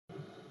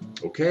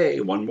Okay,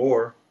 one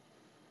more.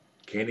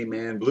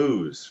 Candyman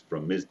Blues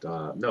from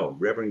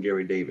Reverend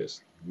Gary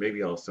Davis.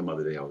 Maybe some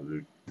other day I'll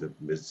do the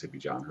Mississippi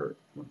John Hurt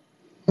one.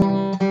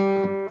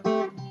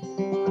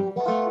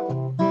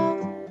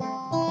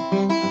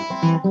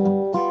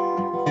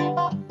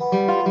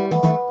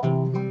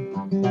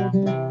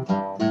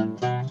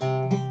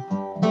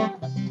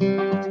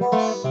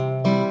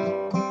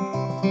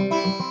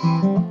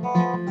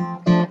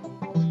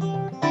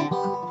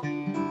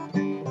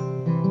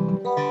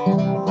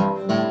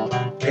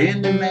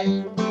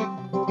 Candyman,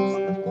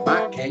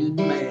 my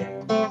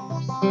Candyman,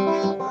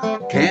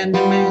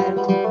 Candyman,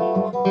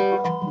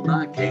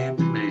 my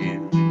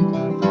Candyman,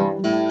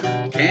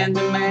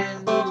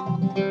 Candyman,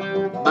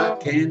 my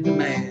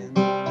Candyman.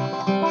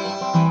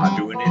 I'd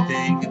do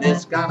anything in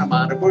this god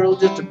almighty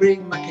world just to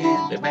bring my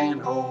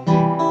Candyman home.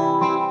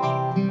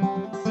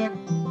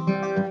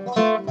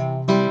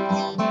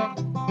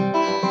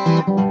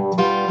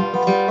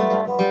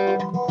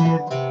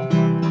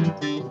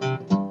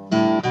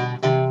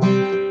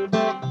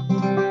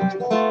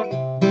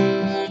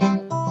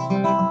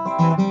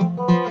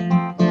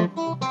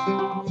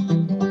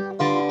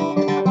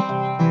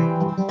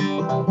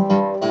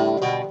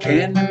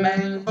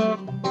 Candyman,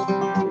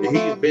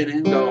 he's been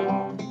and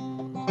gone.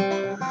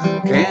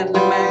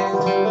 Candyman,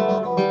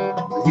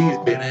 he's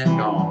been and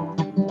gone.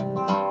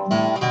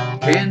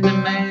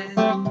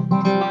 Candyman,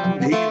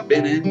 he's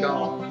been and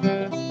gone.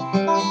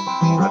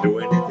 I'd do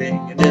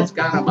anything in this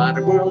god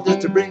almighty world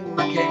just to bring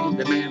my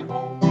Candyman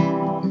home.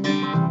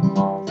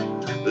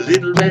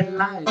 Little red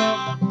light,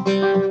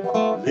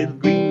 little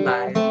green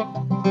light,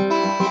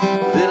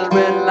 little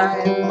red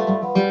light,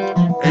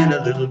 and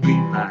a little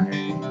green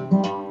light.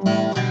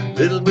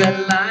 Little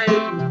red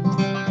light,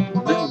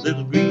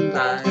 little green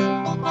light.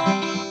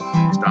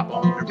 Stop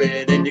on the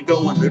red and you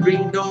go on the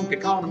green. Don't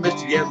get caught on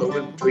Mr. Yellow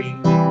in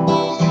between.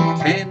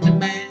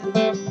 Candyman,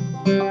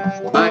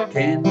 my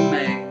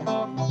Candyman,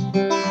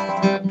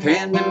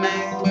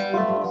 Candyman,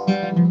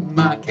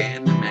 my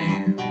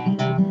Candyman,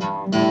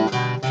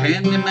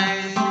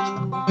 Candyman,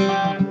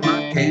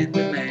 my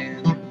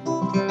Candyman.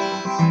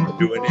 I'd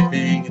do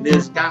anything in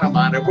this god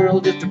almighty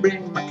world just to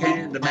bring my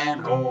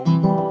Candyman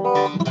home.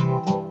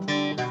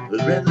 The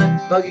red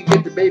light buggy,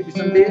 get the baby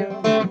some beer.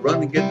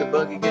 Run and get the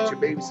buggy, get your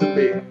baby some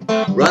beer.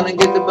 Run and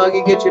get the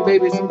buggy, get your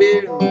baby some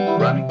beer.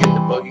 Run and get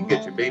the buggy,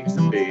 get your baby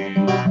some beer.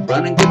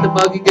 Run and get the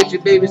buggy, get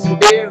your baby some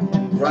beer.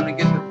 Run and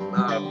get the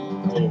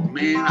oh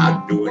man,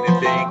 I'd do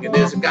anything in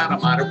this god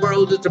almighty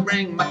world just to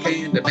bring my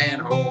Candyman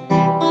home.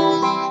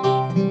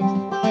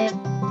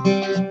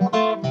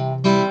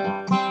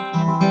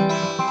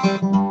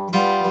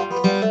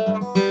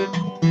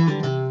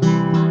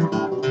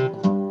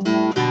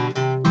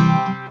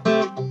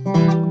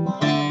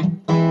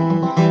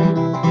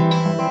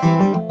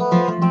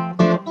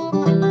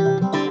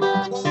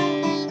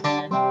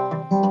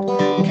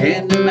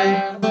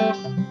 Candyman,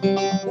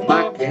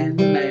 my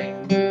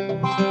Candyman,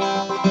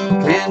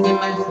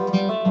 Candyman,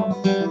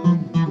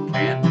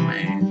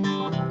 Candyman,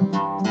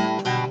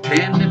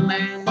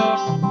 Candyman,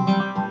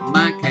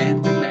 my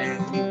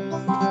Candyman.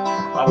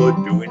 I would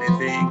do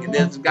anything in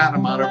this god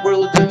almighty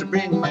world just to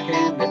bring my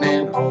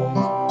Candyman home.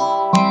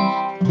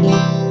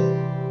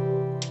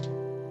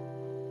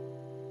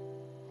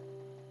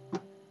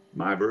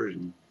 My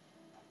version.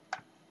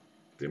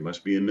 There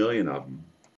must be a million of them.